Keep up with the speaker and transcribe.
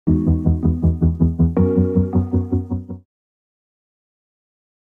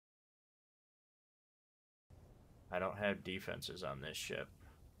I don't have defenses on this ship.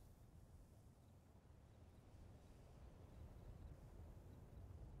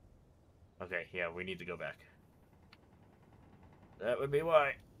 Okay, yeah, we need to go back. That would be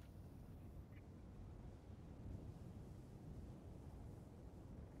why.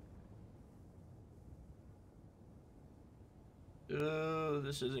 Oh,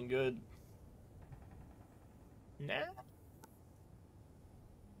 this isn't good. Nah,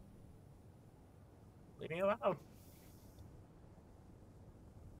 leave me alone.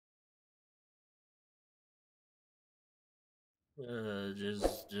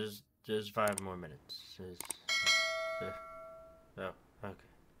 Just 5 more minutes. Oh,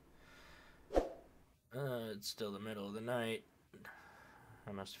 okay. It's still the middle of the night.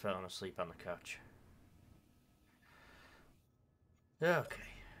 I must have fallen asleep on the couch. Okay,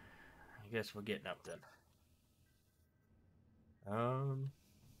 I guess we're getting up then. Um,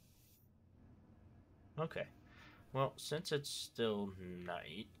 okay. Well, since it's still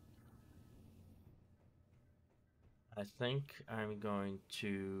night, I think I'm going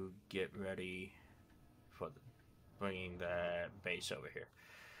to get ready for bringing the base over here.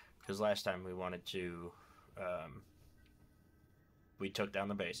 Because last time we wanted to, um, we took down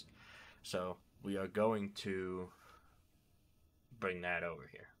the base. So we are going to bring that over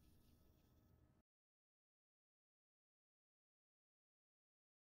here.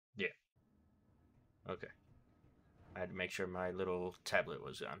 Yeah. Okay. I had to make sure my little tablet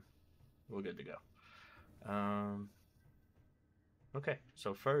was on. We're good to go. Um, okay.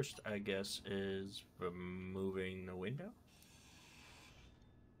 So first, I guess, is removing the window.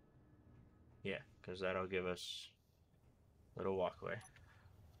 Yeah, because that'll give us a little walkway.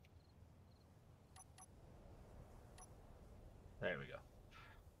 There we go.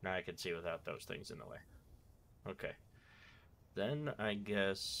 Now I can see without those things in the way. Okay. Then I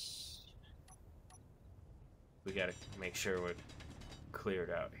guess we gotta make sure we're cleared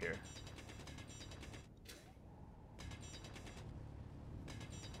out here.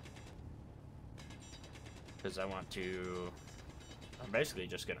 Because I want to... I'm basically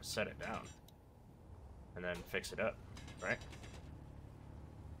just gonna set it down. And then fix it up, right?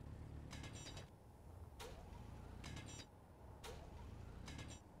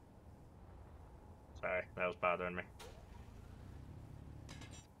 Sorry, that was bothering me.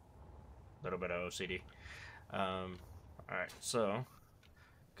 A little bit of OCD. Alright, so...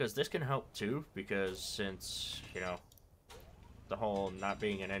 Because this can help too, because since, you know, the whole not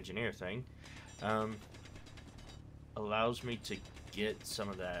being an engineer thing, um, allows me to get some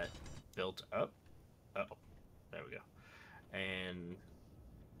of that built up. Uh-oh, there we go. And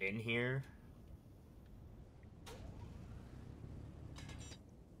in here,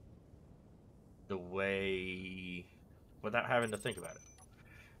 the way, without having to think about it.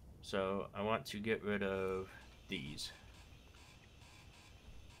 So I want to get rid of these.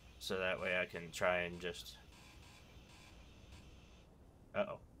 So that way I can try and just...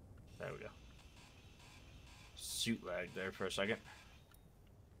 Uh-oh, there we go. Suit lag there for a second.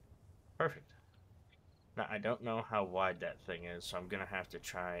 Perfect. Now, I don't know how wide that thing is, so I'm going to have to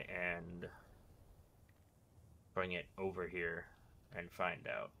try and bring it over here and find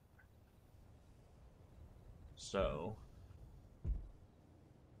out. So,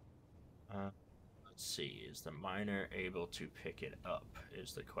 let's see. Is the miner able to pick it up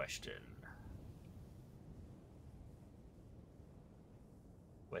is the question.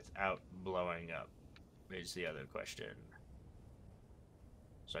 Without blowing up is the other question.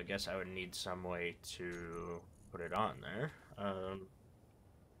 So I guess I would need some way to put it on there.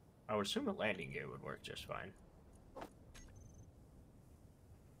 I would assume a landing gear would work just fine.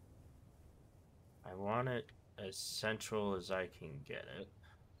 I want it as central as I can get it.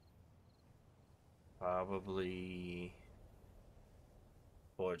 Probably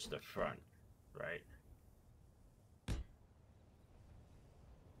towards the front, right?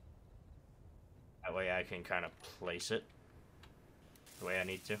 That way I can kind of place it the way I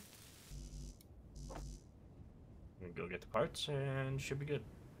need to. And go get the parts and should be good.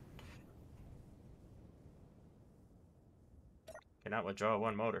 Cannot withdraw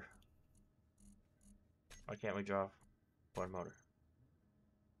one motor. Why can't we draw one motor?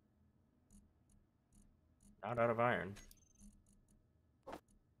 Not out of iron.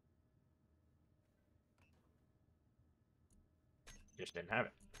 Just didn't have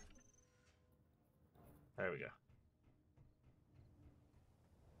it. There we go.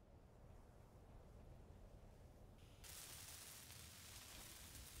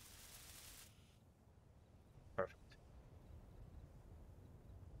 Perfect.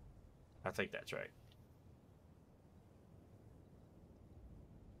 I think that's right.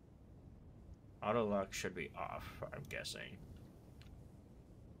 Auto lock should be off, I'm guessing.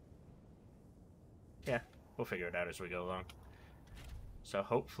 Yeah, we'll figure it out as we go along. So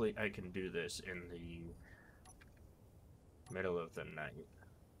hopefully I can do this in the middle of the night.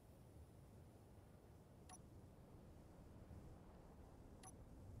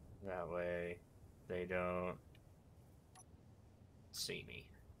 That way they don't see me.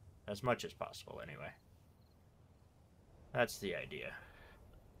 As much as possible, anyway. That's the idea.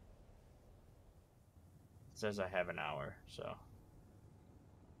 It says I have an hour, so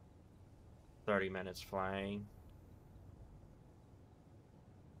 30 minutes flying.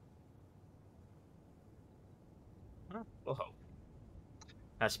 Well, we'll hope.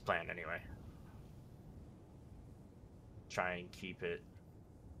 That's the plan, anyway. Try and keep it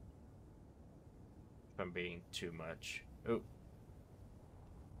from being too much. Oh,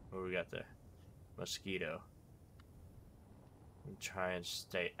 we got the mosquito. And try and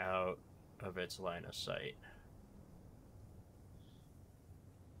stay out of its line of sight.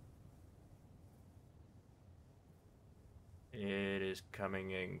 It is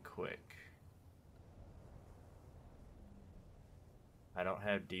coming in quick. I don't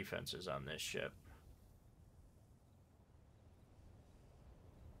have defenses on this ship.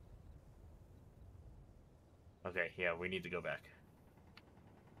 Okay, yeah, we need to go back.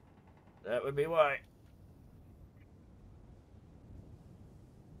 That would be why.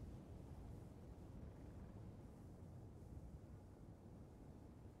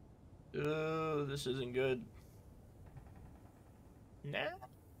 Oh, this isn't good. Nah.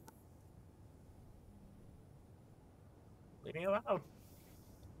 Leave me alone.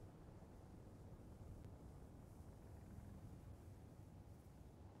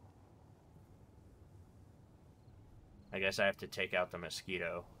 I guess I have to take out the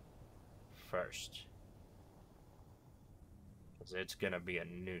mosquito first. Because it's gonna be a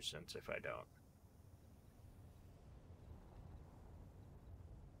nuisance if I don't.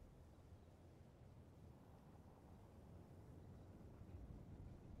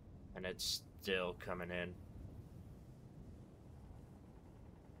 And it's still coming in.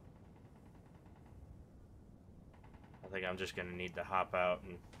 I think I'm just gonna need to hop out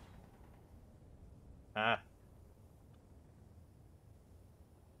and... Ah.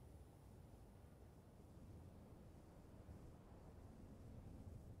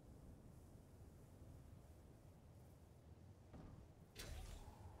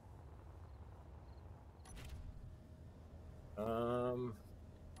 Um...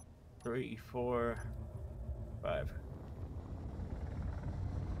 3, 4, 5.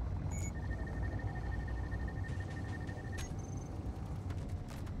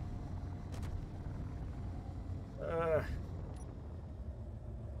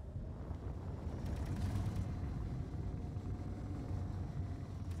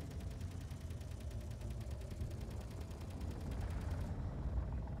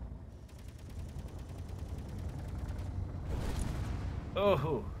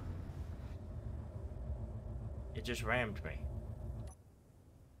 Oh! It just rammed me.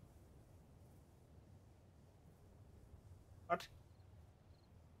 What?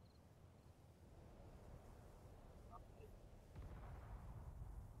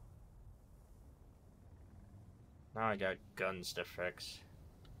 Now I got guns to fix.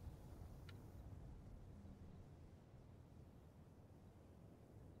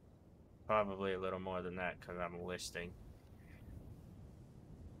 Probably a little more than that because I'm listing.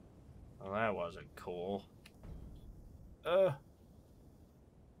 Well, that wasn't cool. Okay.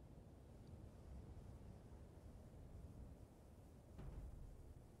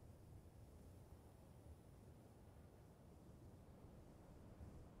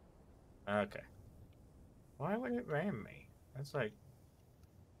 Why would it ram me? That's like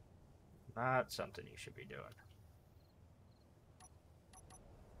not something you should be doing.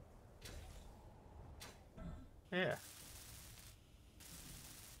 Yeah.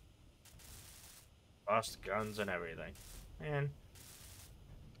 Lost guns and everything. Man.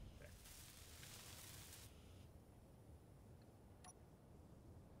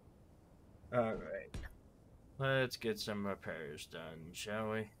 Alright. Let's get some repairs done,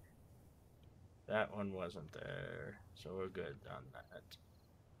 shall we? That one wasn't there, so we're good on that.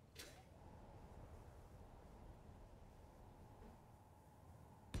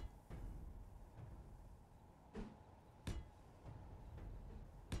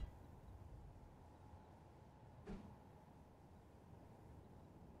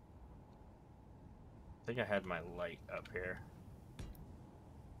 I think I had my light up here.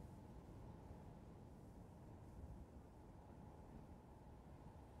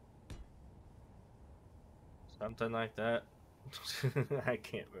 Something like that. I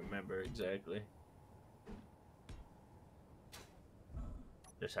can't remember exactly.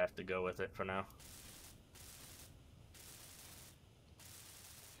 Just have to go with it for now.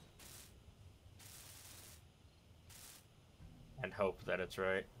 And hope that it's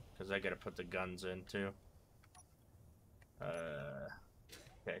right, because I gotta put the guns in too.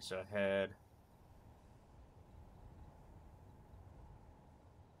 Okay, so I had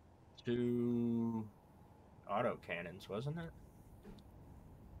 2 auto cannons, wasn't it?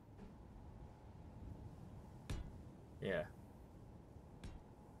 Yeah.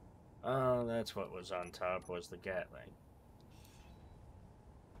 Oh, that's what was on top, was the Gatling.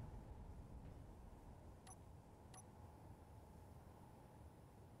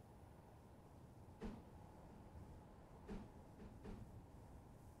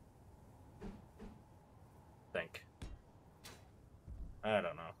 Think. I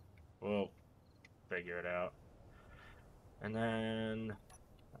don't know. We'll figure it out. And then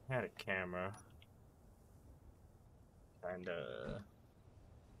I had a camera. Kinda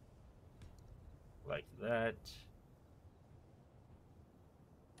like that.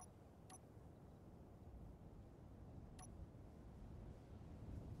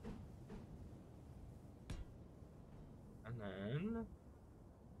 And then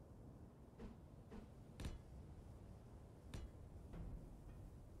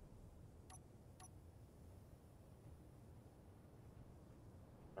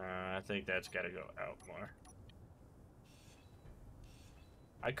I think that's got to go out more.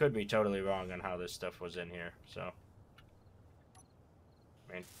 I could be totally wrong on how this stuff was in here, so.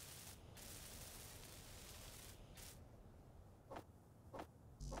 I mean,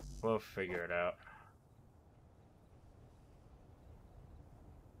 we'll figure it out.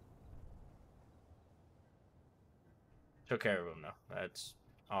 Took care of him, though. That's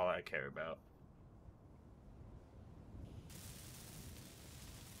all I care about.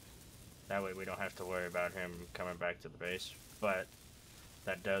 That way we don't have to worry about him coming back to the base. But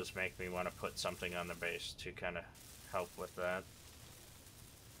that does make me want to put something on the base to kind of help with that.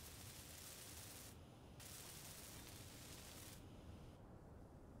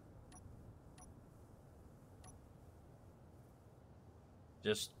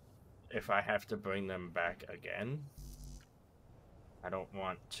 Just if I have to bring them back again, I don't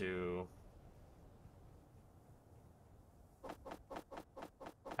want to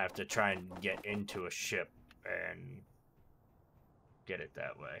have to try and get into a ship and get it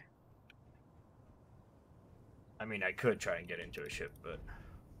that way. I mean, I could try and get into a ship, but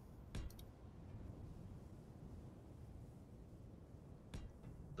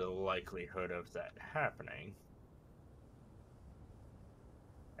the likelihood of that happening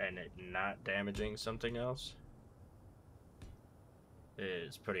and it not damaging something else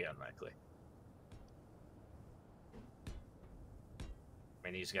is pretty unlikely. I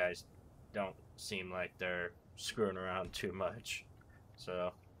mean, these guys don't seem like they're screwing around too much,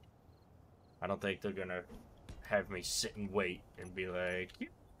 so I don't think they're gonna have me sit and wait and be like,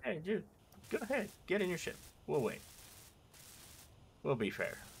 "Hey, dude, go ahead, get in your ship. We'll wait. We'll be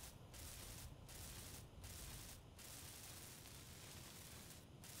fair."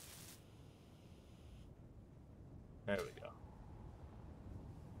 There we go.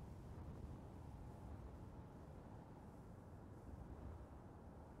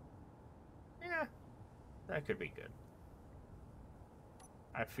 Yeah, that could be good.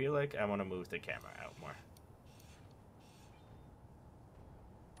 I feel like I want to move the camera out more.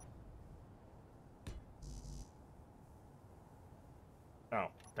 Oh,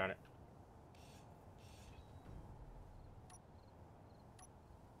 darn it.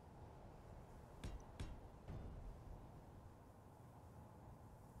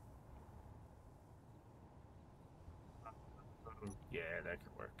 Yeah, that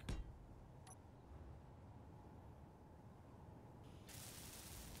could work.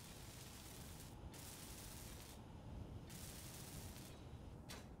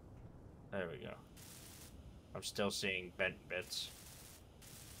 There we go. I'm still seeing bent bits.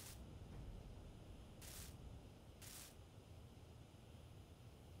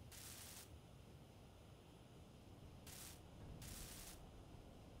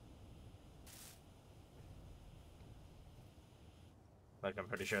 Like, I'm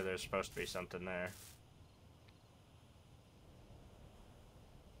pretty sure there's supposed to be something there.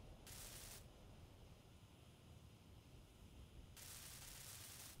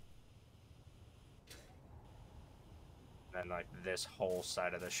 And then, like, this whole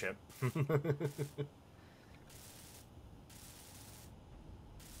side of the ship.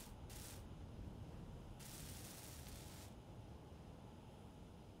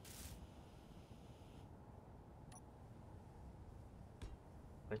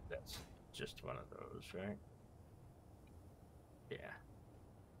 I think that's just one of those, right? Yeah.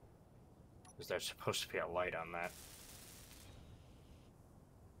 Because there's supposed to be a light on that.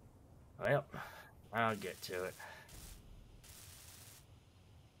 Well, I'll get to it.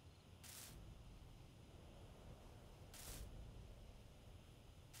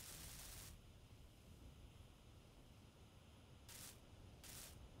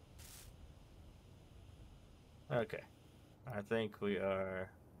 Okay. I think we are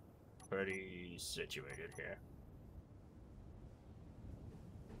pretty situated here.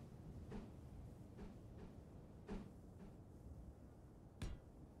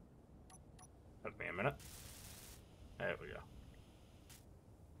 Took me a minute. There we go.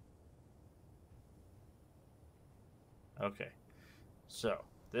 Okay. So,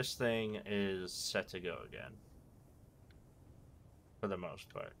 this thing is set to go again. For the most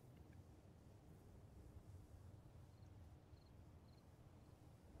part.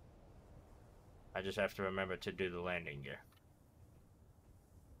 I just have to remember to do the landing gear.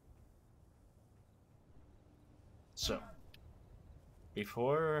 So,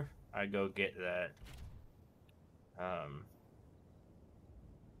 before I go get that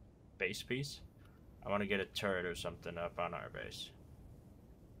base piece, I want to get a turret or something up on our base.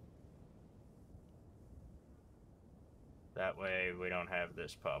 That way we don't have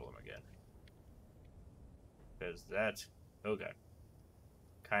this problem again. Because that's, okay,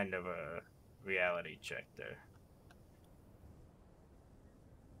 kind of a reality check there.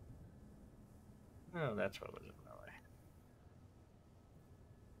 Oh, that's what was in my way.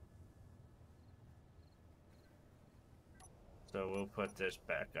 So we'll put this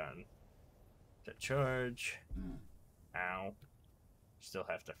back on to charge. Ow. Still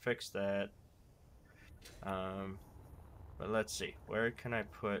have to fix that. But let's see. Where can I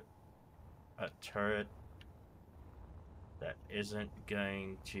put a turret that isn't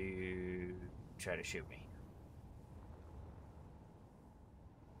going to try to shoot me?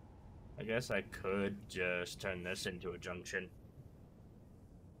 I guess I could just turn this into a junction.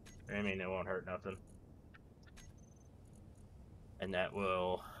 I mean, it won't hurt nothing. And that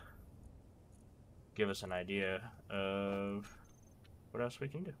will give us an idea of what else we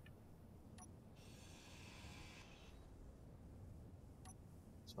can do.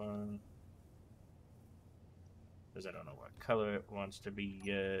 This one. Because I don't know what color it wants to be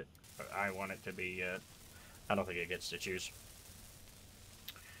yet. Or I want it to be yet. I don't think it gets to choose.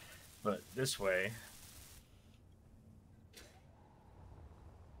 But this way.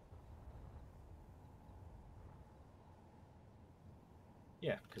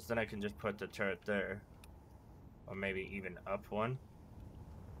 Yeah, because then I can just put the turret there. Or maybe even up one.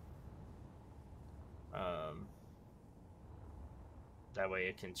 That way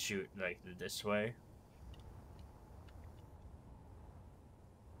it can shoot like this way.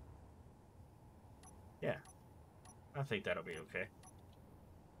 Yeah, I think that'll be okay.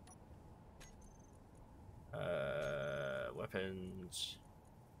 Weapons.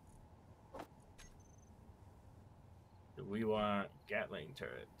 Do we want Gatling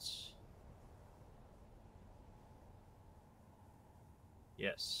turrets?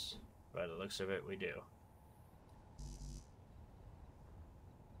 Yes, by the looks of it, we do.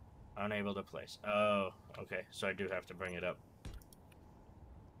 Unable to place. Oh, okay, so I do have to bring it up.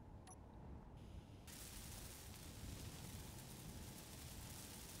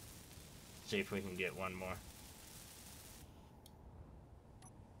 See if we can get one more.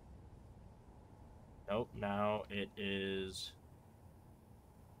 Nope, now it is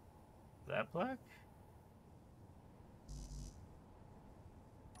that black?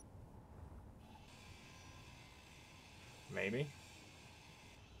 Maybe.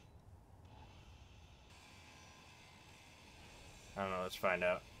 I don't know, let's find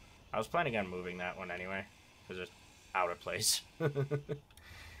out. I was planning on moving that one anyway, because it's out of place.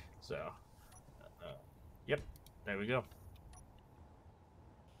 So, yep, there we go.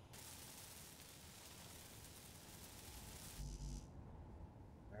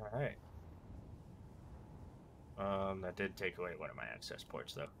 Alright. That did take away one of my access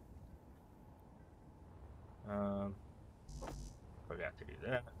ports, though. Forgot to do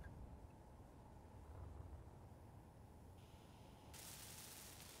that.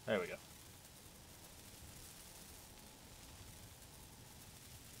 There we go.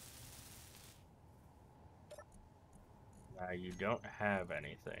 Now you don't have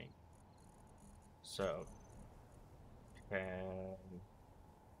anything. So, can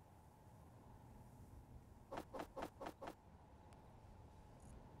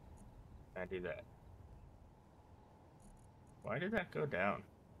I do that? Why did that go down?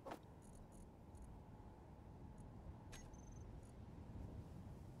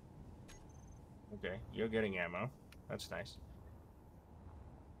 Okay, you're getting ammo. That's nice.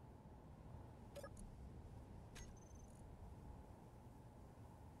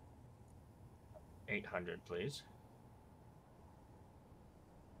 800, please.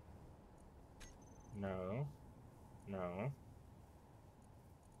 No. No.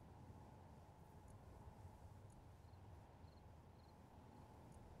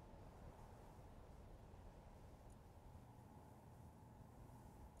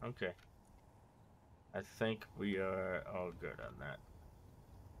 Okay. I think we are all good on that.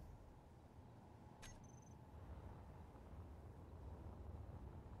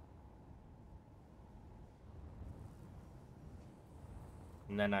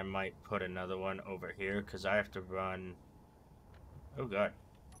 And then I might put another one over here because I have to run. Oh god,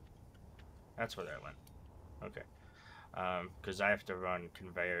 that's where that went. Okay, because I have to run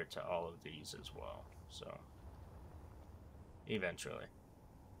conveyor to all of these as well. So eventually,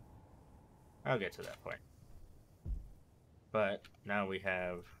 I'll get to that point. But now we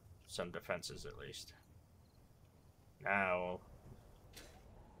have some defenses at least. Now,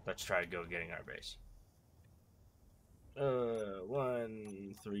 let's try to go getting our base.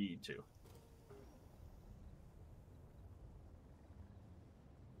 1, 3, 2.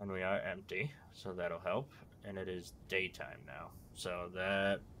 And we are empty, so that'll help. And it is daytime now, so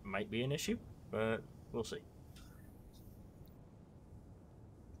that might be an issue, but we'll see.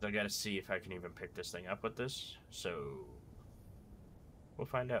 So I gotta see if I can even pick this thing up with this, so we'll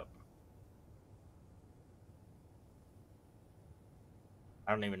find out.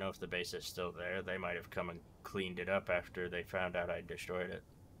 I don't even know if the base is still there. They might have come and cleaned it up after they found out I destroyed it.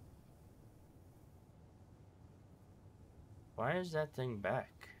 Why is that thing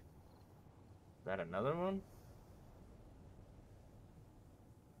back? Is that another one?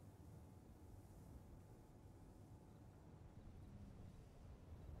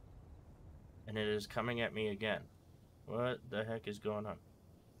 And it is coming at me again. What the heck is going on?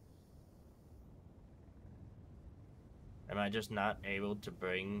 Am I just not able to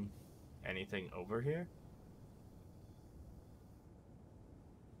bring anything over here?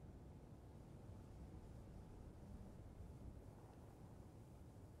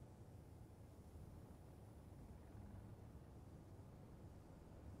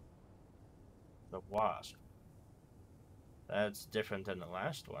 The wasp. That's different than the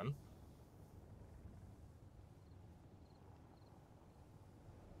last one.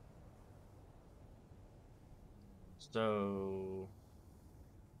 So...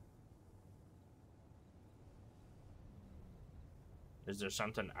 is there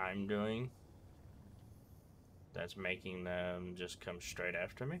something I'm doing that's making them just come straight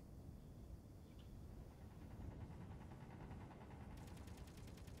after me?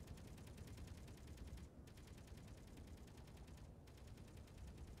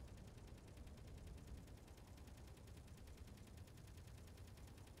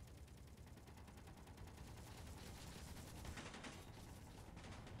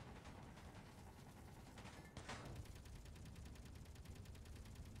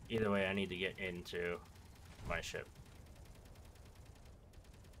 Either way, I need to get into my ship.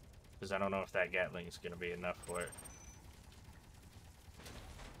 Because I don't know if that Gatling is going to be enough for it.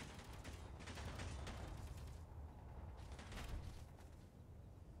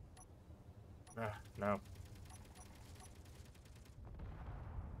 No.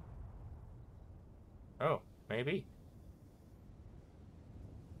 Oh, maybe.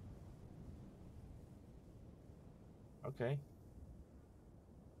 Okay.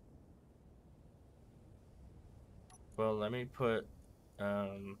 Well, let me put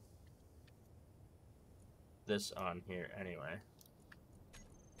this on here anyway.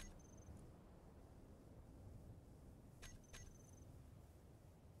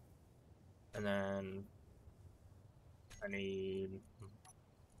 And then I need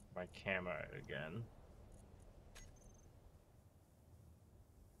my camera again.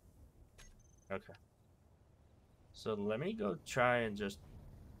 Okay. So let me go try and just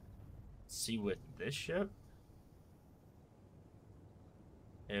see with this ship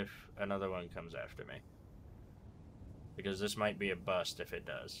if another one comes after me. Because this might be a bust if it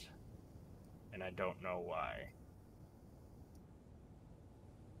does. And I don't know why.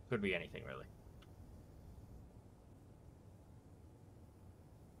 Could be anything, really.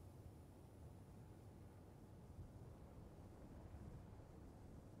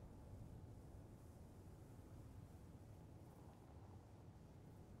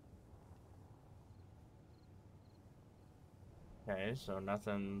 Okay, so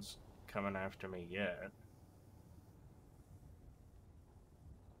nothing's coming after me yet.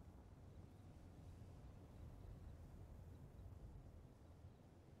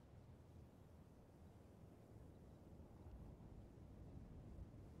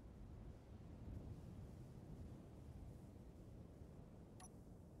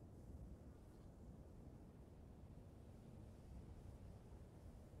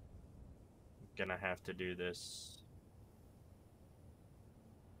 gonna have to do this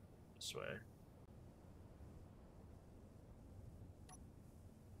way.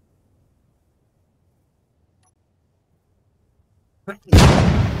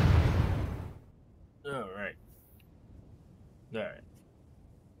 Alright. Alright.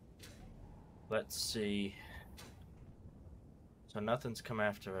 Let's see. So nothing's come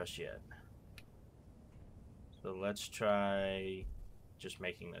after us yet. So let's try just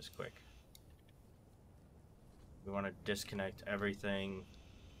making this quick. We want to disconnect everything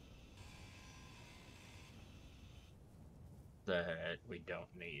that we don't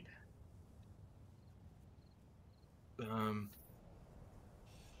need.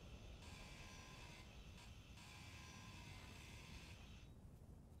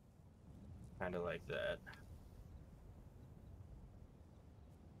 Kind of like that.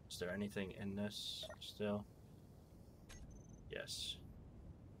 Is there anything in this still? Yes.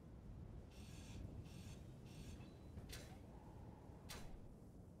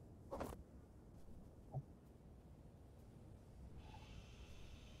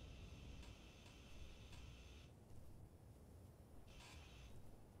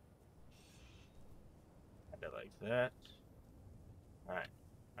 Kind of like that. Alright.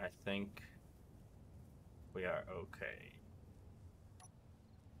 I think we are okay.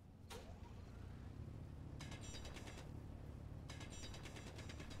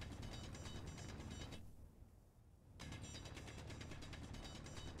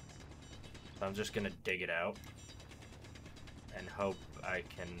 So I'm just gonna dig it out and hope I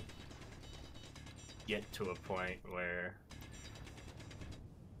can get to a point where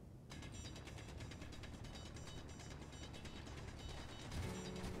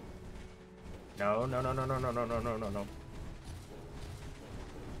no.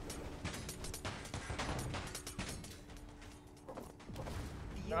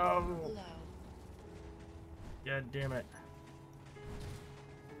 No! God damn it.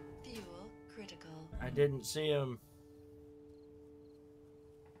 Fuel critical. I didn't see him.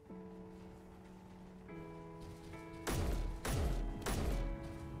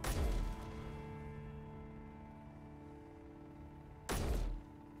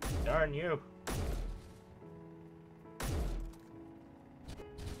 Darn you.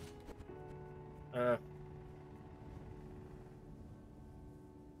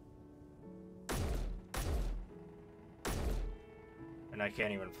 And I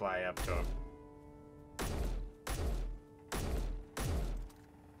can't even fly up to him.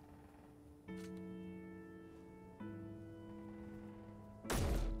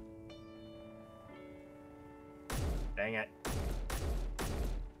 Dang it.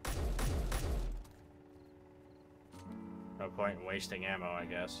 No point in wasting ammo, I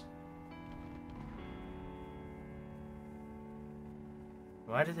guess.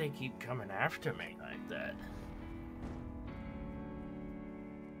 Why do they keep coming after me like that?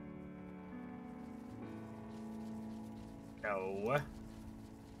 No.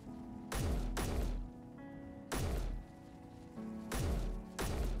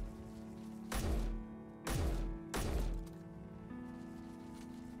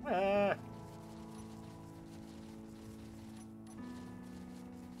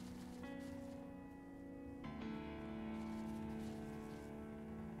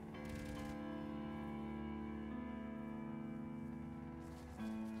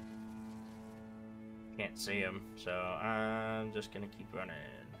 Can't see him, so I'm just gonna keep running.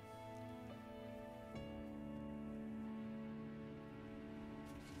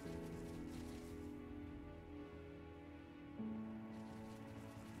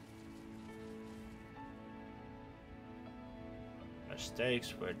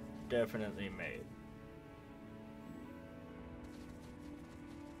 Mistakes were definitely made.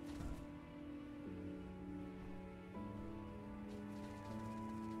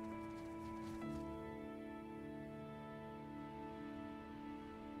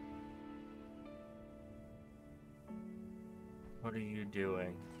 What are you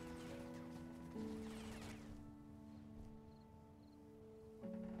doing?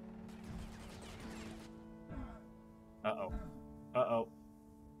 Uh-oh. Uh-oh.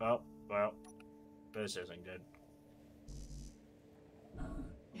 Oh, well, this isn't good.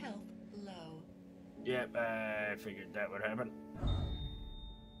 Health low. Yep, I figured that would happen.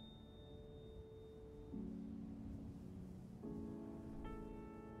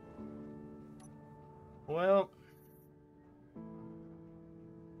 Well,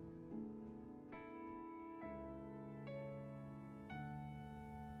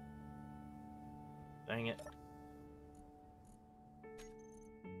 dang it.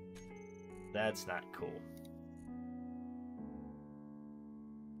 That's not cool.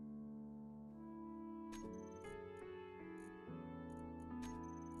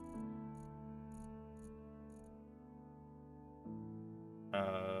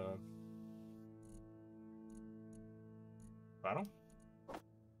 Uh, bottom?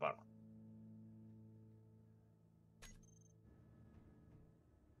 Bottom.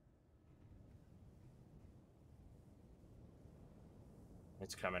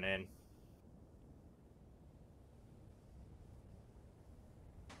 It's coming in.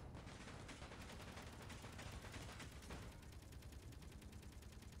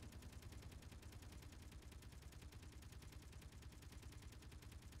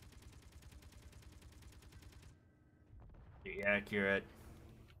 Be accurate.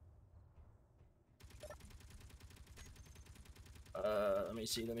 Let me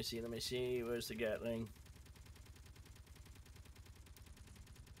see, let me see, let me see. Where's the Gatling?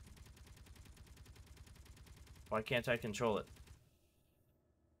 Why can't I control it?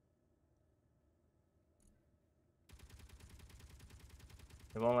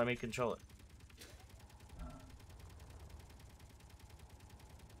 It won't let me control it.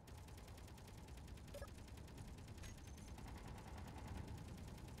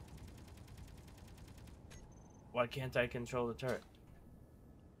 Why can't I control the turret?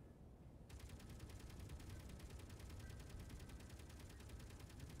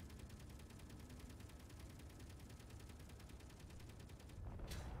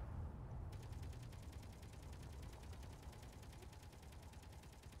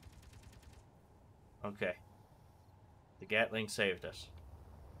 Okay. The Gatling saved us.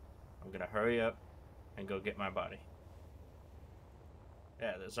 I'm gonna hurry up and go get my body.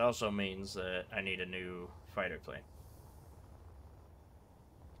 Yeah, this also means that I need a new fighter plane.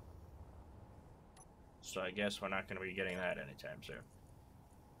 So I guess we're not gonna be getting that anytime soon.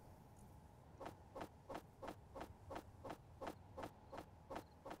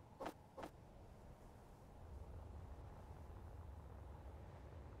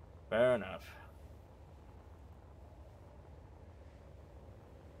 Fair enough.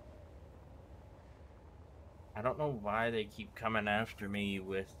 I don't know why they keep coming after me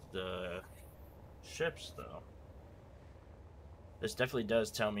with the ships, though. This definitely does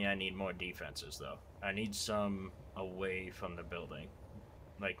tell me I need more defenses, though. I need some away from the building.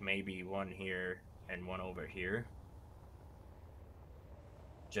 Like maybe one here and one over here.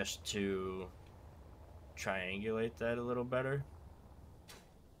 Just to triangulate that a little better.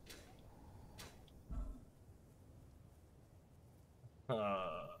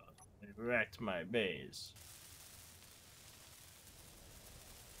 It wrecked my base.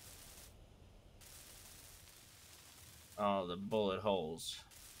 Oh, the bullet holes.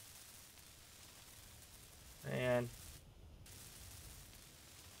 Man.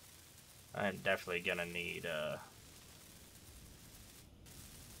 I'm definitely gonna need,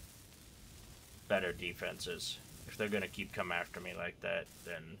 better defenses. If they're gonna keep coming after me like that,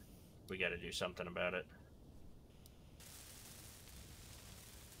 then we gotta do something about it.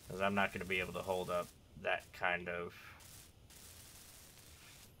 Because I'm not gonna be able to hold up that kind of...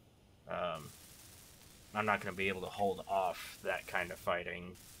 I'm not gonna be able to hold off that kind of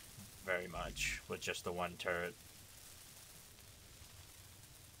fighting very much with just the one turret.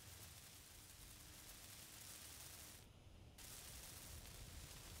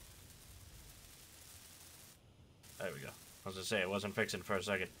 There we go. I was gonna say, it wasn't fixing for a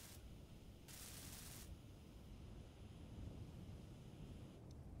second.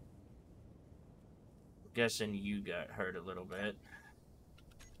 Guessing you got hurt a little bit.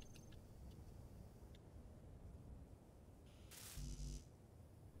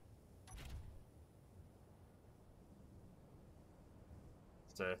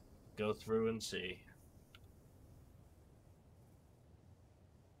 To go through and see.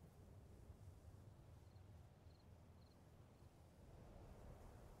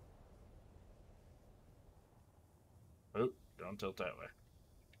 Oh, don't tilt that way.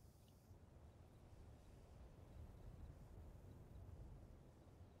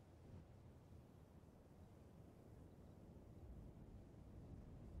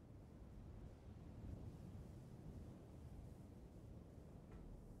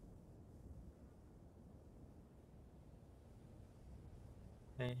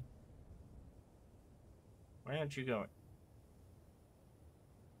 Hey. Why aren't you going?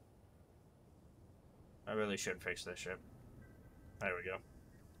 I really should fix this ship. There we go.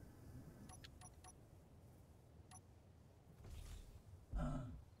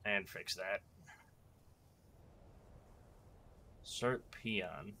 And fix that. Cert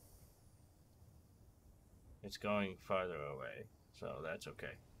peon. It's going farther away, so that's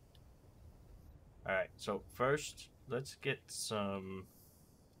okay. Alright, so first, let's get some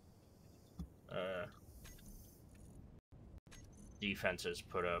defenses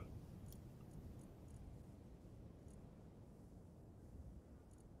put up.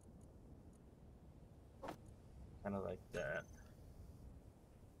 Kind of like that.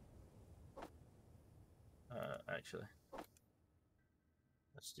 Actually,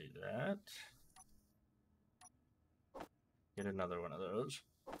 let's do that. Get another one of those.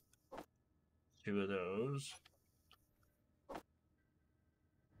 Two of those.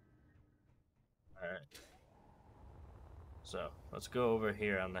 Alright. So, let's go over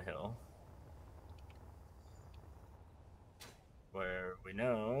here on the hill. Where we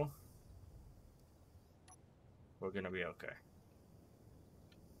know we're gonna be okay.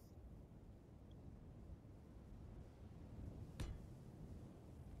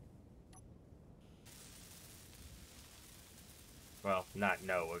 Well, not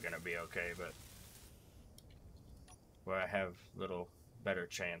know we're gonna be okay, but where I have a little better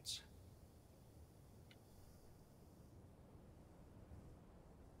chance.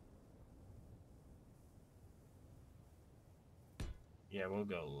 Yeah, we'll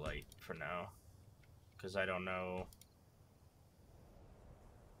go light for now. Because I don't know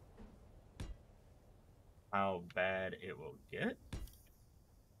how bad it will get.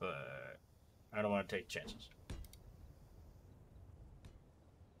 But I don't want to take chances.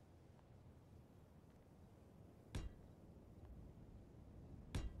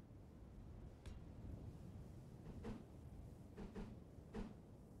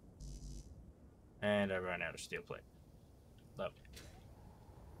 And I ran out of steel plate. Lovely.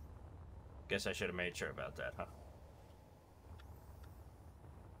 Guess I should have made sure about that, huh?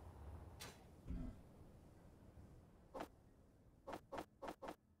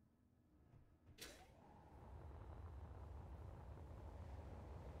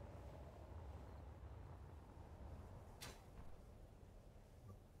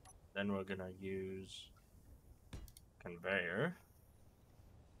 Then we're gonna use conveyor.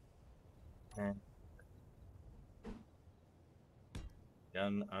 And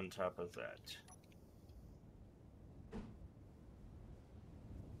gun on top of that.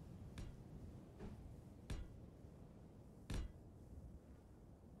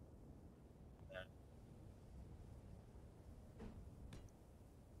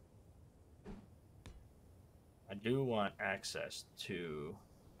 I do want access to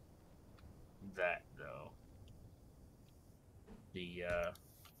that though. The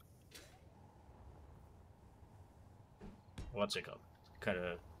what's it called? Kind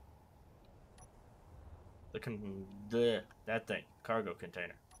of that thing, cargo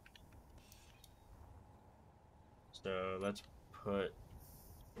container. So let's put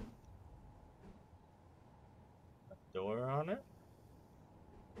a door on it.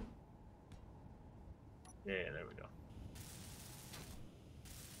 Yeah, there we go.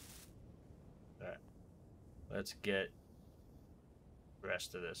 Right. Let's get the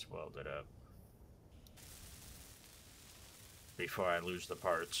rest of this welded up before I lose the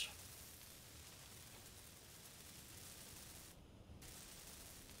parts.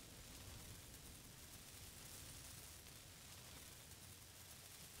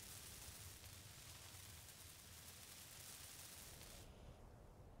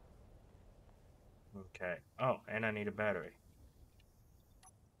 Okay. Oh, and I need a battery.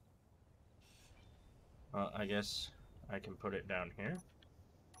 Well, I guess I can put it down here.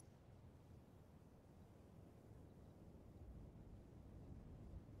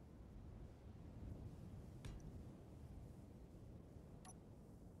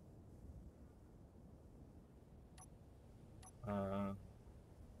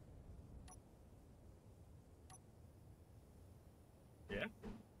 Yeah,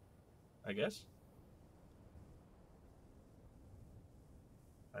 I guess.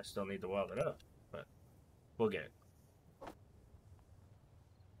 I still need to weld it up, but we'll get it.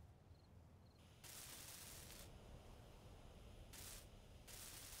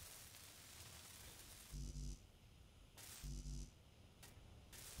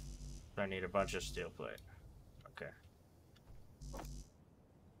 I need a bunch of steel plate. Okay.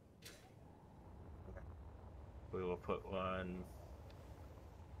 We will put one,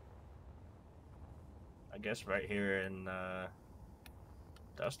 I guess, right here in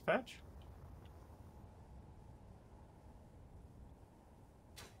dust patch.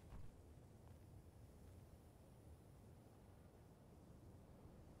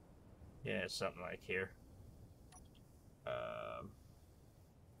 Yeah, something like here.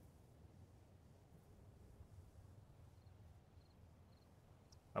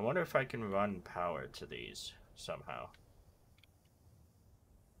 I wonder if I can run power to these somehow.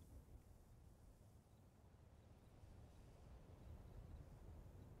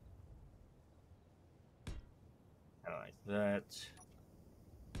 Kind of like that.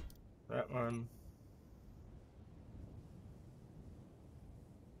 That one.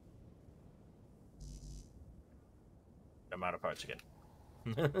 I'm out of parts again.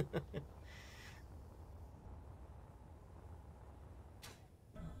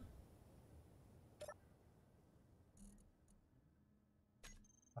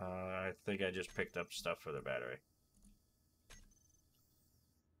 I think I just picked up stuff for the battery.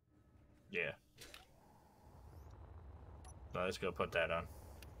 Yeah. So let's go put that on.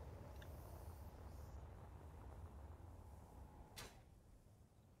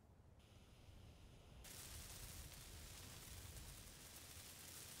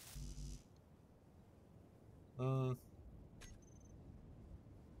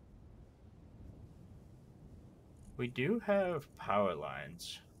 We do have power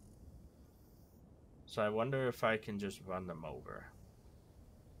lines. So I wonder if I can just run them over.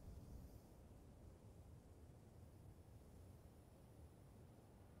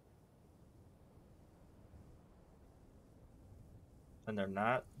 And they're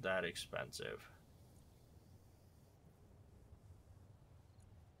not that expensive.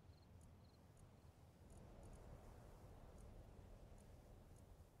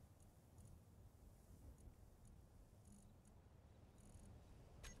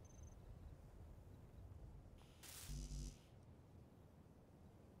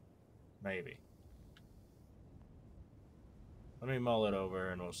 Maybe. Let me mull it over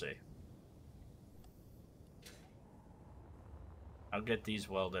and we'll see. I'll get these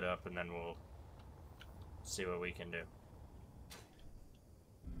welded up and then we'll see what we can do.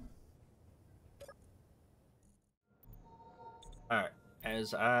 Alright,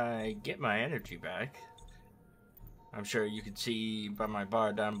 as I get my energy back, I'm sure you can see by my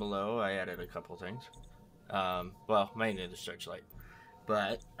bar down below, I added a couple things. Well, mainly the searchlight.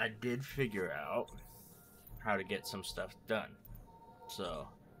 But I did figure out how to get some stuff done. So,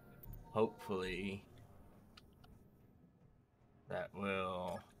 hopefully, that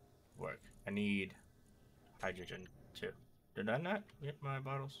will work. I need hydrogen too. Did I not get my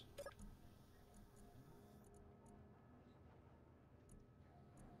bottles?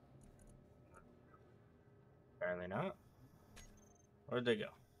 Apparently not. Where'd they go?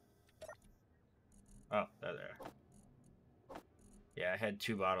 Oh, there they are. Yeah, I had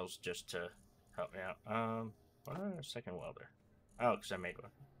 2 bottles just to help me out. What are our second welder? Oh, because I made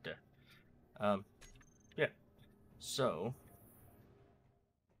one. Duh. Yeah. So,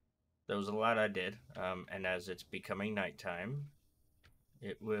 there was a lot I did. And as it's becoming nighttime,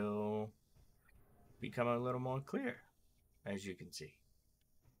 it will become a little more clear, as you can see.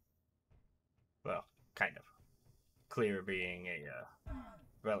 Well, kind of. Clear being a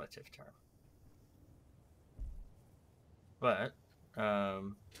relative term. But,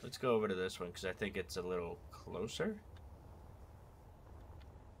 let's go over to this one because I think it's a little closer.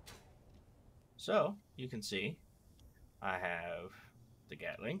 So, you can see I have the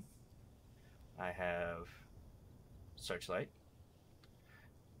Gatling. I have Searchlight.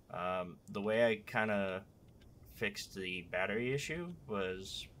 The way I kind of fixed the battery issue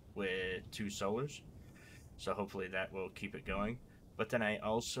was with 2 solars. So hopefully that will keep it going. But then I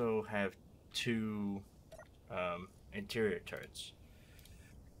also have 2 interior turrets.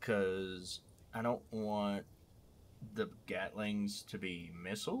 Because I don't want the Gatlings to be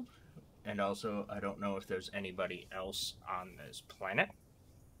missiled. And also, I don't know if there's anybody else on this planet.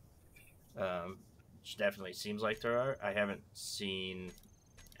 Which definitely seems like there are. I haven't seen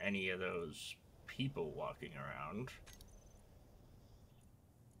any of those people walking around.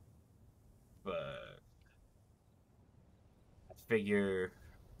 But I figure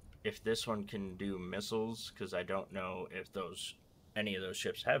if this one can do missiles, because I don't know if any of those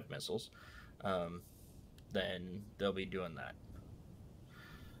ships have missiles, then they'll be doing that.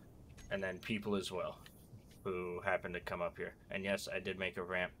 And then people as well, who happen to come up here. And yes, I did make a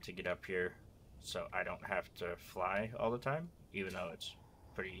ramp to get up here, so I don't have to fly all the time, even though it's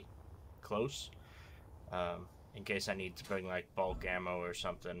pretty close. In case I need to bring like bulk ammo or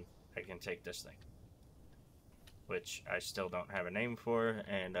something, I can take this thing, which I still don't have a name for,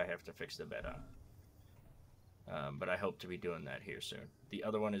 and I have to fix the bed on. But I hope to be doing that here soon. The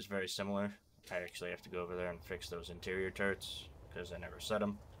other one is very similar. I actually have to go over there and fix those interior turrets because I never set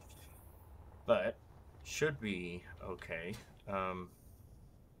them. But should be okay. And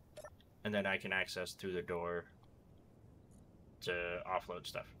then I can access through the door to offload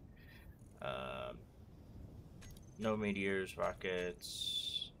stuff. No meteors,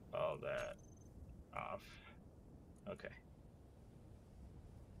 rockets, all that off. Okay.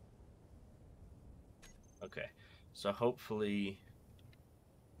 Okay. So hopefully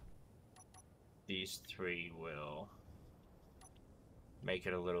these 3 will make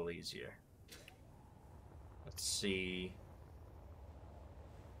it a little easier. Let's see.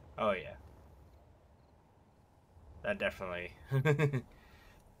 Oh, yeah. That definitely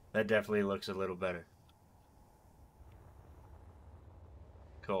that definitely looks a little better.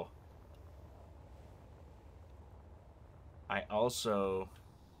 Cool. I also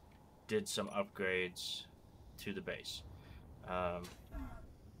did some upgrades to the base. Um,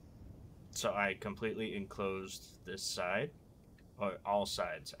 so I completely enclosed this side, or all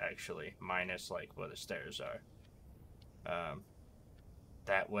sides actually, minus like where the stairs are. Um,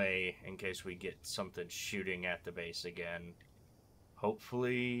 that way, in case we get something shooting at the base again,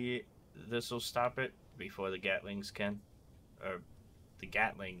 hopefully this will stop it before the Gatlings can, or the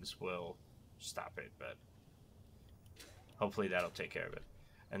Gatlings will stop it, but hopefully that'll take care of it.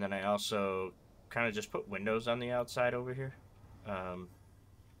 And then I also kind of just put windows on the outside over here. Um,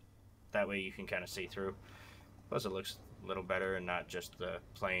 that way you can kind of see through. Plus it looks a little better and not just the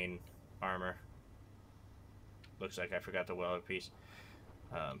plain armor. Looks like I forgot the welder piece.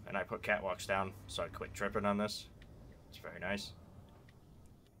 And I put catwalks down so I quit tripping on this. It's very nice.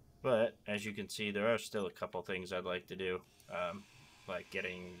 But as you can see, there are still a couple things I'd like to do. Like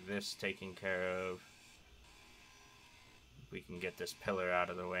getting this taken care of. We can get this pillar out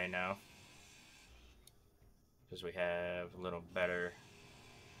of the way now. Because we have a little better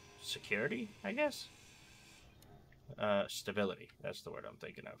security, I guess? Stability. That's the word I'm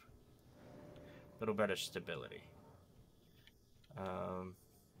thinking of. A little better stability.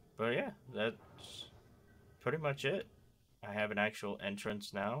 But yeah, that's pretty much it. I have an actual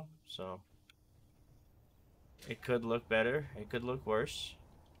entrance now, so it could look better. It could look worse.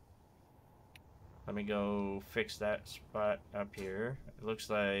 Let me go fix that spot up here. It looks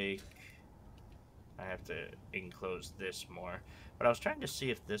like I have to enclose this more. But I was trying to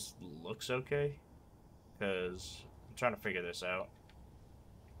see if this looks okay, because I'm trying to figure this out.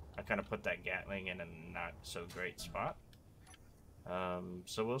 I kind of put that Gatling in a not so great spot.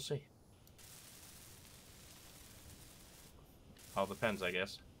 So we'll see. All depends, I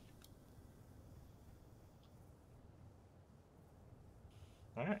guess.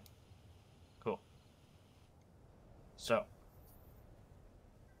 Alright. Cool. So,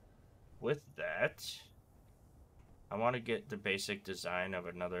 with that, I want to get the basic design of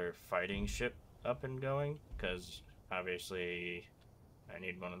another fighting ship up and going, because obviously I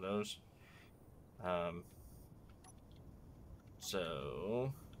need one of those.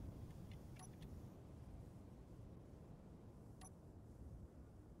 So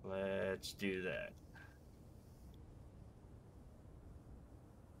let's do that.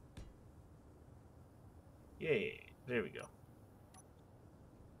 Yay, there we go.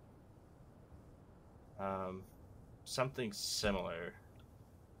 Something similar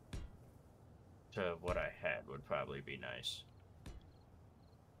to what I had would probably be nice.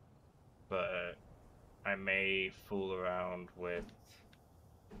 But I may fool around with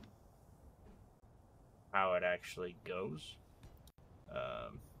how it actually goes.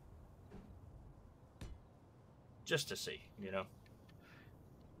 Just to see, you know?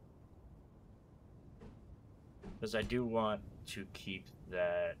 Because I do want to keep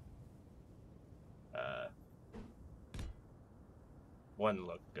that one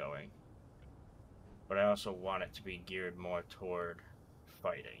look going. But I also want it to be geared more toward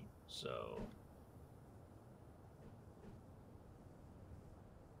fighting, so...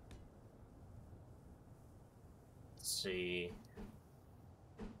 Let's see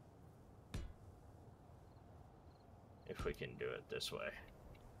if we can do it this way.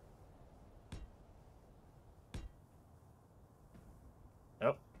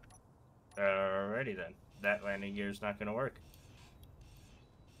 Nope. Alrighty then. That landing gear is not going to work.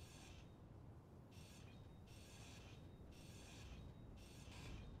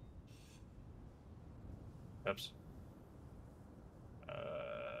 Oops.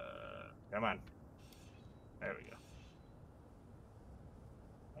 Come on. There we go.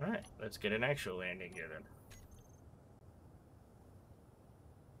 Alright, let's get an actual landing gear then.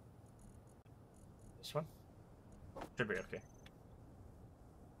 This one? Should be okay.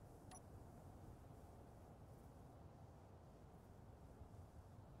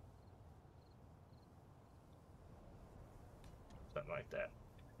 Something like that.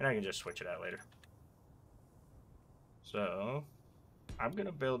 And I can just switch it out later. So, I'm going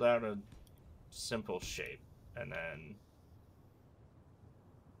to build out a simple shape, and then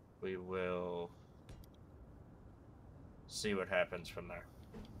we will see what happens from there.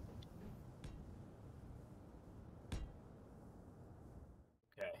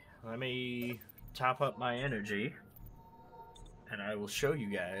 Okay, let me top up my energy, and I will show you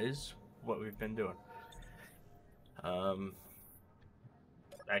guys what we've been doing.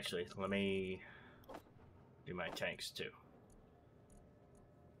 Actually, let me do my tanks too.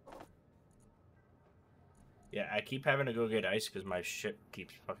 Yeah, Yeah, I keep having to go get ice because my ship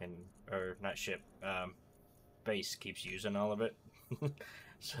keeps fucking, or not ship, base keeps using all of it.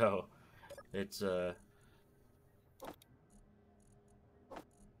 So it's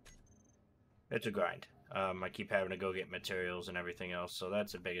it's a grind. I keep having to go get materials and everything else, so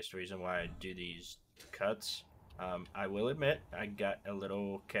that's the biggest reason why I do these cuts. I will admit I got a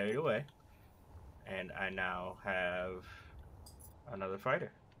little carried away, and I now have another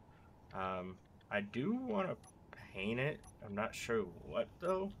fighter. Um, I do want to paint it. I'm not sure what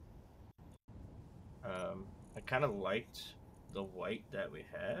though. I kind of liked the white that we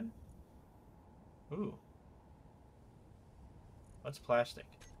had. Ooh, what's plastic?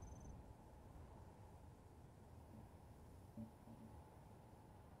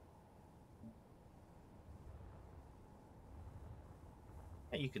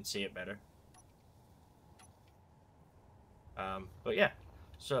 You can see it better. But yeah,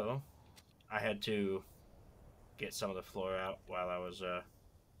 so I had to get some of the floor out while I was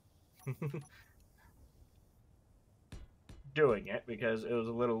doing it because it was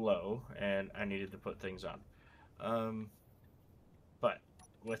a little low and I needed to put things on. Um, but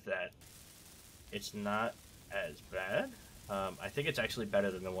with that, it's not as bad. I think it's actually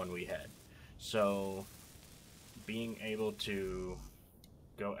better than the one we had. So being able to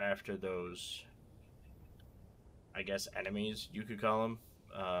go after those, I guess, enemies, you could call them,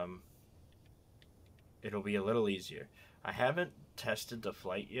 it'll be a little easier. I haven't tested the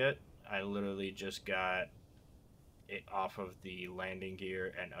flight yet. I literally just got it off of the landing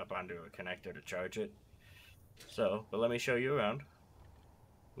gear and up onto a connector to charge it. So, but let me show you around.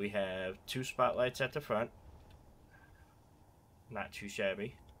 We have two spotlights at the front. Not too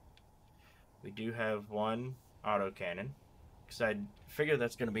shabby. We do have one autocannon, because I figure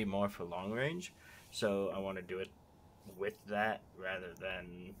that's going to be more for long range. So I want to do it with that rather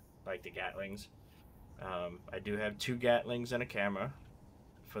than like the Gatlings. I do have two Gatlings and a camera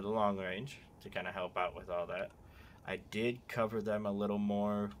for the long range to kind of help out with all that. I did cover them a little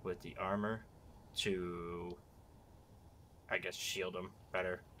more with the armor to, I guess, shield them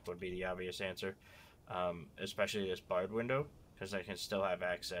better would be the obvious answer. Especially this barred window, because I can still have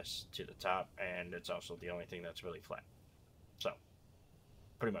access to the top, and it's also the only thing that's really flat. So,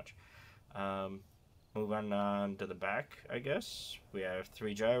 pretty much. Um, Move on to the back, I guess. We have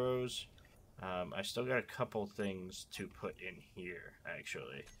three gyros. I still got a couple things to put in here,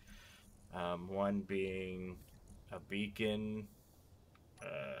 actually. One being a beacon,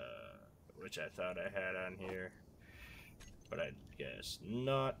 which I thought I had on here, but I guess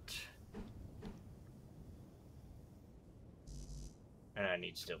not. And I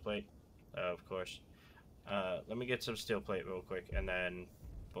need steel plate, of course. Let me get some steel plate real quick, and then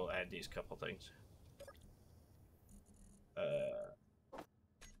we'll add these couple things.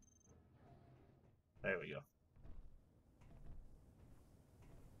 There we go.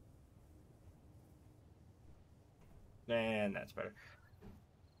 And that's better.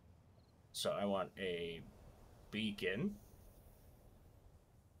 So I want a beacon,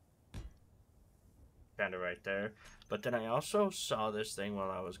 kind of right there. But then I also saw this thing while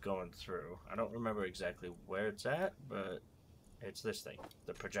I was going through. I don't remember exactly where it's at, but it's this thing,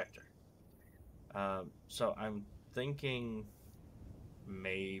 the projector. So I'm thinking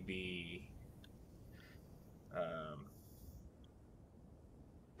maybe um,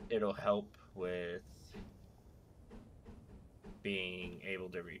 it'll help with being able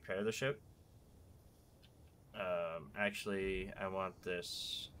to repair the ship. Actually, I want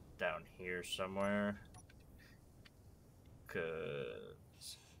this down here somewhere.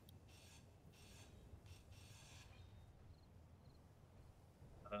 Cause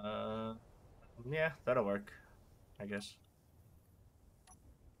yeah, that'll work, I guess.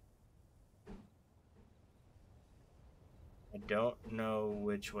 I don't know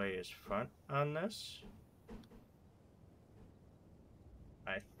which way is front on this.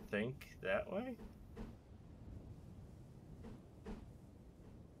 I think that way.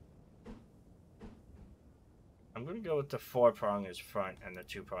 I'm gonna go with the four prong is front and the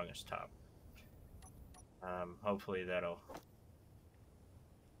two prong is top. Hopefully that'll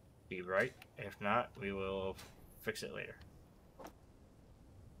be right. If not, we will fix it later.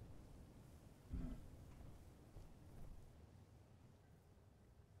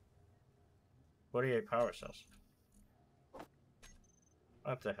 48 power cells.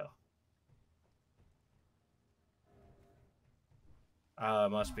 What the hell?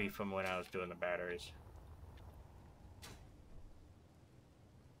 Must be from when I was doing the batteries.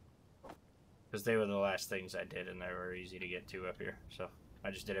 Because they were the last things I did, and they were easy to get to up here. So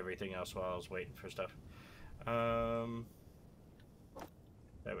I just did everything else while I was waiting for stuff. There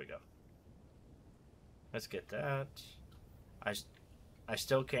we go. Let's get that. I, I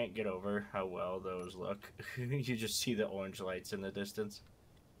still can't get over how well those look. You just see the orange lights in the distance.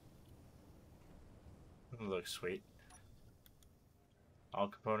 It looks sweet. All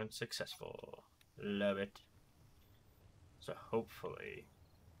components successful. Love it. So hopefully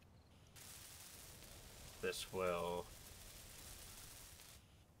this will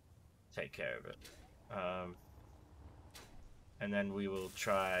take care of it. And then we will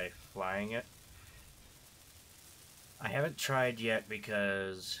try flying it. I haven't tried yet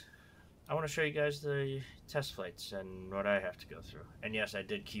because I want to show you guys the test flights and what I have to go through. And yes, I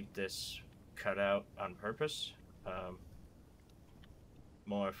did keep this cut out on purpose.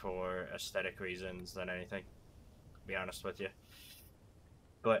 More for aesthetic reasons than anything, to be honest with you.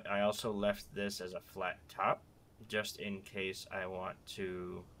 But I also left this as a flat top, just in case I want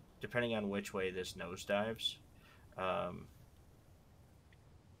to, depending on which way this nosedives, I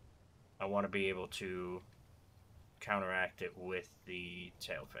want to be able to counteract it with the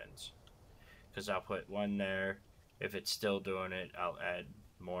tail fins. Because I'll put one there. If it's still doing it, I'll add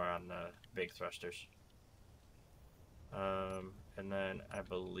more on the big thrusters. And then I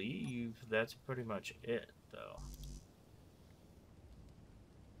believe that's pretty much it, though.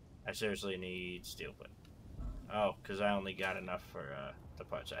 I seriously need steel plate. Oh, because I only got enough for the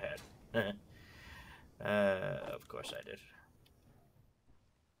parts I had. Of course I did.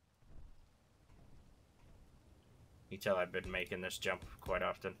 You tell I've been making this jump quite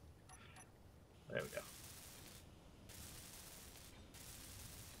often. There we go.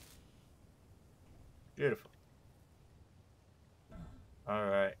 Beautiful.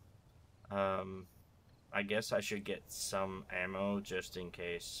 Alright. I guess I should get some ammo just in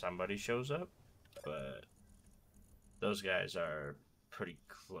case somebody shows up, but those guys are pretty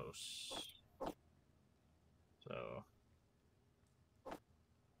close. So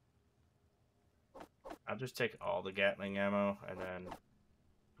I'll just take all the Gatling ammo and then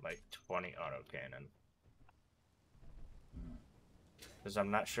like 20 autocannon. Because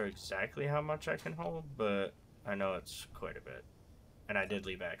I'm not sure exactly how much I can hold, but I know it's quite a bit. And I did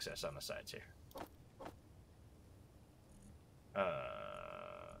leave access on the sides here.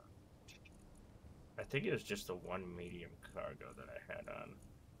 I think it was just the one medium cargo that I had on.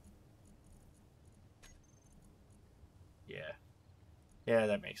 Yeah. Yeah,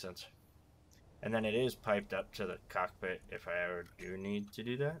 that makes sense. And then it is piped up to the cockpit if I ever do need to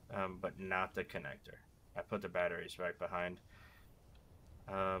do that, but not the connector. I put the batteries right behind.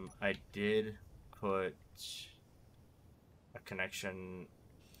 I did put a connection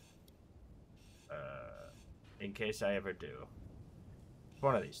in case I ever do.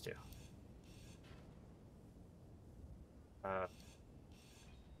 One of these two.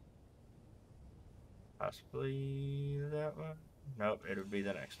 Possibly that one? Nope, it would be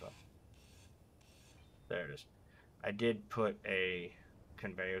the next one. There it is. I did put a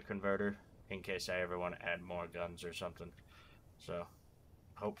conveyor converter in case I ever want to add more guns or something. So,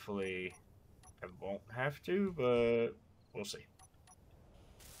 hopefully I won't have to, but we'll see.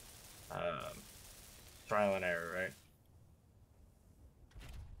 Trial and error, right?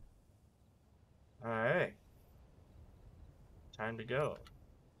 Alright. Time to go.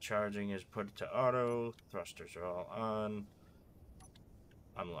 Charging is put to auto. Thrusters are all on.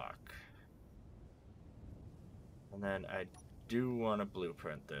 Unlock. And then I do want to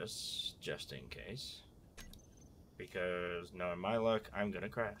blueprint this, just in case. Because, knowing my luck, I'm going to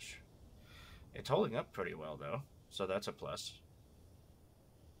crash. It's holding up pretty well, though. So that's a plus.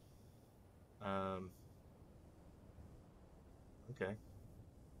 Okay.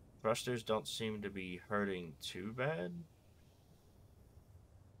 Thrusters don't seem to be hurting too bad.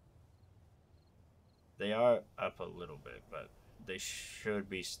 They are up a little bit, but they should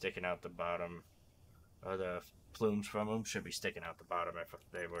be sticking out the bottom. Or the plumes from them should be sticking out the bottom if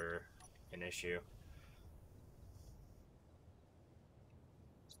they were an issue.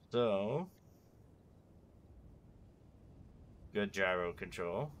 So, good gyro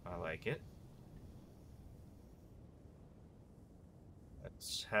control. I like it.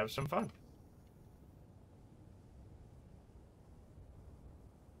 Let's have some fun.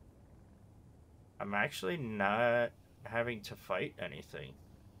 I'm actually not having to fight anything,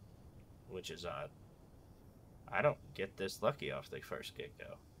 which is odd. I don't get this lucky off the first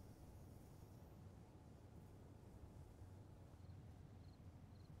get-go.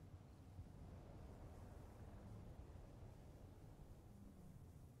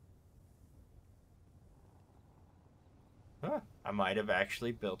 Huh. I might have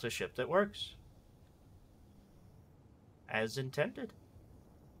actually built a ship that works. As intended.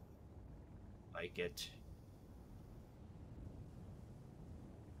 Like it.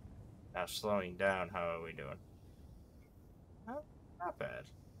 Now slowing down, how are we doing? Not, not bad.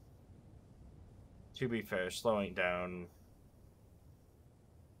 To be fair, slowing down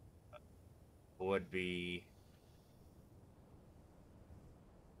would be...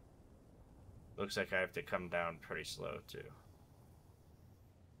 Looks like I have to come down pretty slow, too.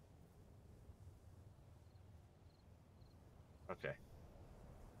 Okay.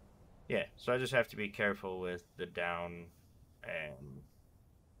 Yeah, so I just have to be careful with the down and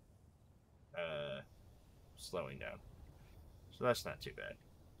uh, slowing down. So that's not too bad.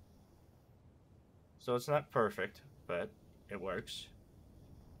 So it's not perfect, but it works.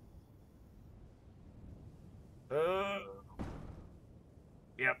 Uh,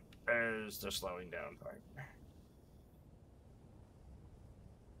 yep, there's the slowing down part.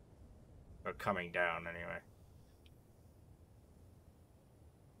 Or coming down, anyway.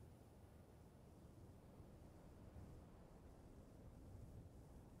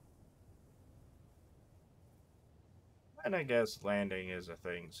 And I guess landing is a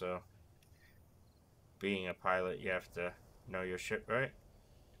thing, so being a pilot, you have to know your shit, right?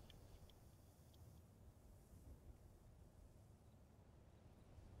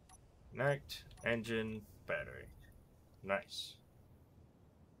 Connect, engine, battery. Nice.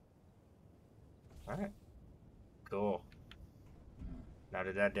 Alright, cool. Now,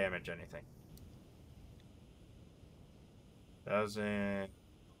 did that damage anything? Doesn't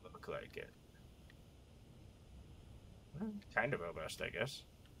look like it. Well, kind of robust, I guess.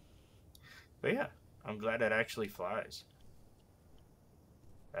 But yeah, I'm glad it actually flies.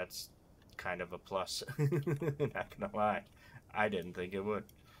 That's kind of a plus. Not gonna lie. I didn't think it would.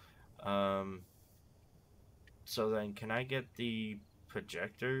 Um, so then, can I get the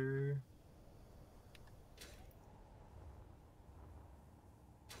projector?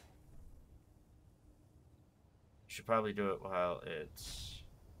 Should probably do it while it's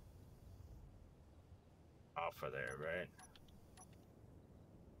off of there, right?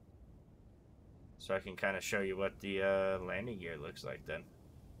 So I can kind of show you what the landing gear looks like then.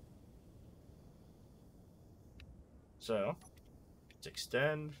 So, let's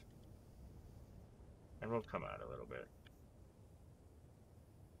extend, and we'll come out a little bit.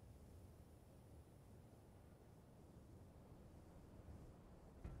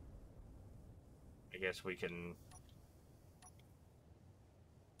 I guess we can...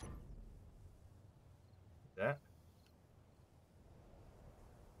 that?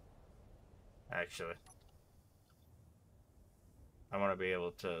 Actually, I want to be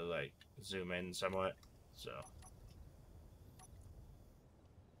able to, like, zoom in somewhat, so...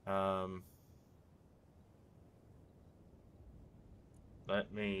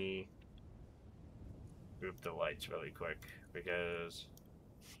 Let me group the lights really quick, because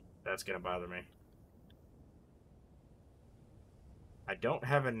that's gonna bother me. I don't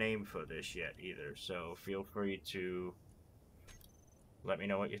have a name for this yet either, so feel free to let me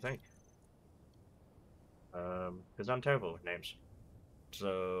know what you think. Because I'm terrible with names.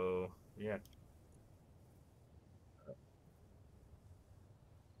 So, yeah.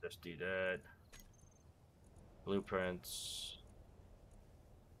 Just do that. Blueprints.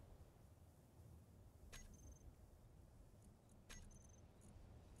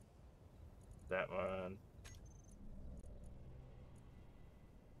 That one.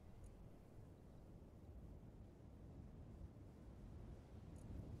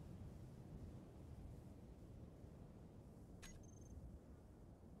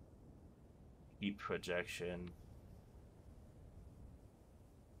 Heat projection.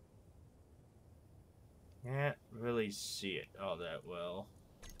 Can't really see it all that well.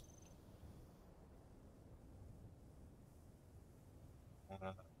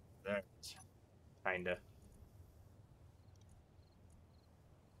 That kinda.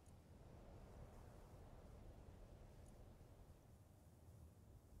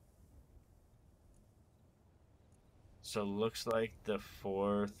 So looks like the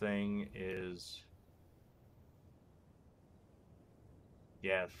 4 thing is...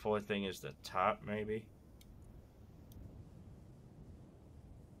 Yeah, the 4 thing is the top, maybe?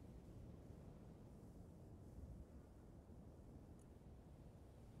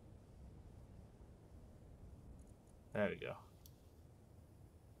 There we go.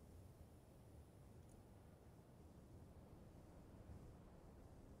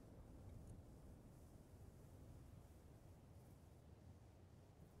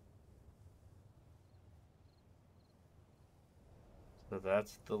 So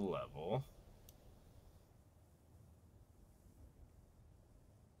that's the level.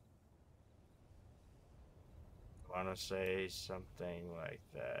 I want to say something like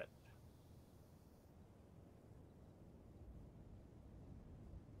that.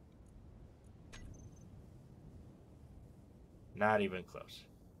 Not even close.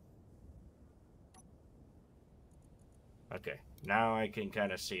 Okay, now I can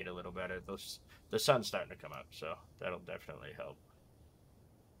kind of see it a little better. The sun's starting to come up, so that'll definitely help.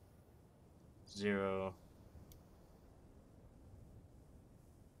 0.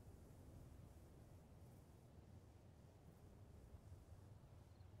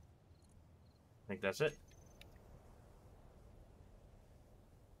 I think that's it.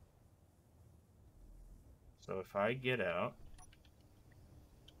 So if I get out,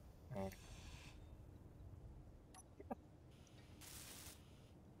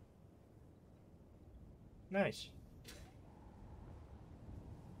 nice.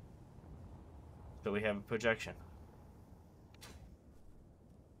 So we have a projection.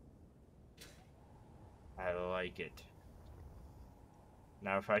 I like it.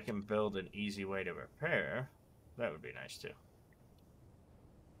 Now if I can build an easy way to repair, that would be nice too.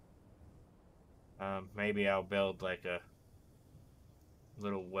 Maybe I'll build like a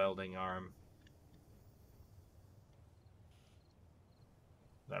little welding arm.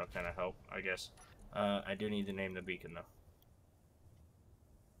 That'll kind of help, I guess. I do need to name the beacon though.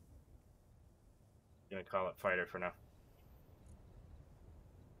 Gonna call it Fighter for now.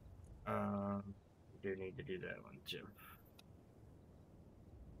 Do need to do that one too.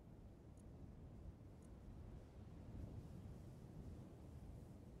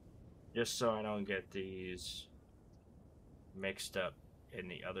 Just so I don't get these mixed up in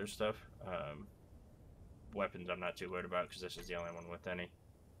the other stuff. Weapons I'm not too worried about because this is the only one with any.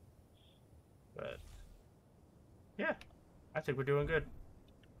 But yeah, I think we're doing good.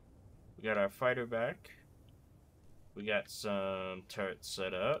 We got our fighter back. We got some turrets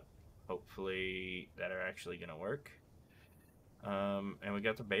set up. Hopefully that are actually gonna work. And we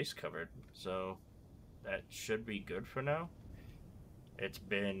got the base covered, so that should be good for now. It's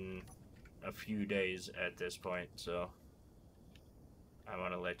been a few days at this point, so I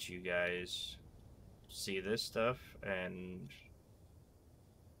want to let you guys see this stuff and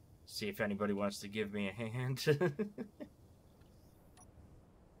see if anybody wants to give me a hand.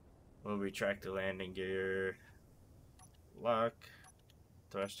 We'll retract the landing gear, lock,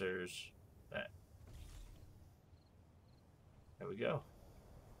 thrusters, that. There we go.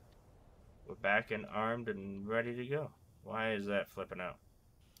 We're back and armed and ready to go. Why is that flipping out?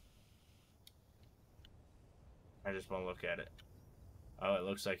 I just want to look at it. Oh, it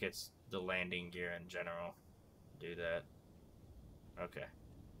looks like it's the landing gear in general. Do that. Okay.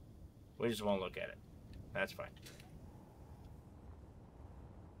 We just won't look at it. That's fine.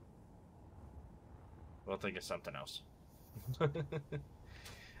 We'll think of something else.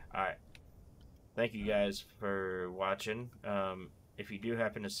 Alright. Thank you guys for watching. If you do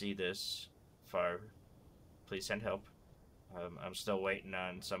happen to see this far, please send help. I'm still waiting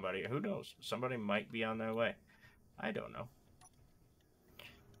on somebody. Who knows? Somebody might be on their way. I don't know.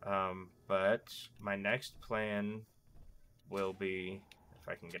 But my next plan will be, if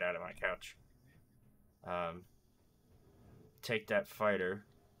I can get out of my couch, take that fighter.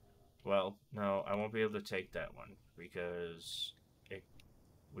 Well, no, I won't be able to take that one because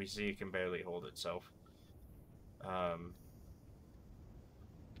we see it can barely hold itself.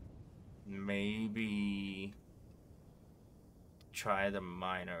 Maybe try the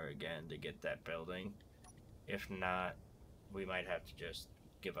miner again to get that building. If not, we might have to just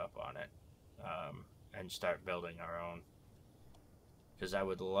give up on it and start building our own. Because I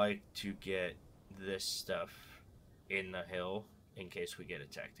would like to get this stuff in the hill in case we get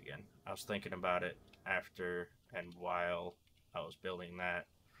attacked again. I was thinking about it after and while I was building that.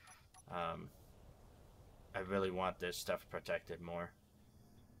 I really want this stuff protected more.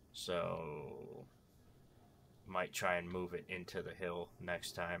 So might try and move it into the hill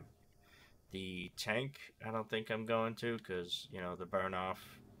next time. The tank, I don't think I'm going to because, you know, the burn off,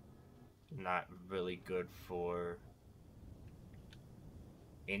 not really good for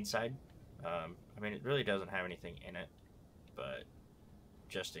inside. I mean, it really doesn't have anything in it, but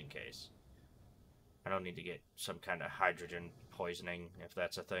just in case. I don't need to get some kind of hydrogen poisoning if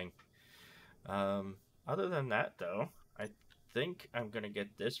that's a thing. Other than that, though, I think I'm going to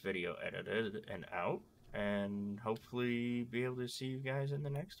get this video edited and out and hopefully be able to see you guys in the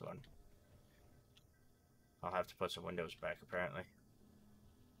next one. I'll have to put some windows back, apparently.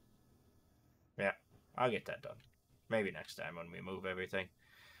 Yeah, I'll get that done. Maybe next time when we move everything.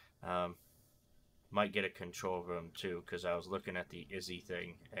 Might get a control room, too, because I was looking at the Izzy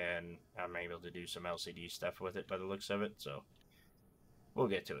thing, and I'm able to do some LCD stuff with it by the looks of it, so we'll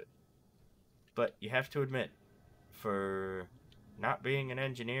get to it. But you have to admit, for not being an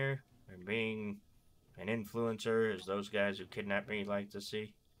engineer and being an influencer, as those guys who kidnap me like to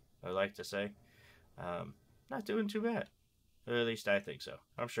see, or like to say, not doing too bad. At least I think so.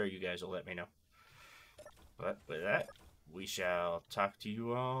 I'm sure you guys will let me know. But with that, we shall talk to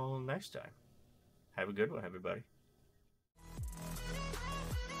you all next time. Have a good one, everybody.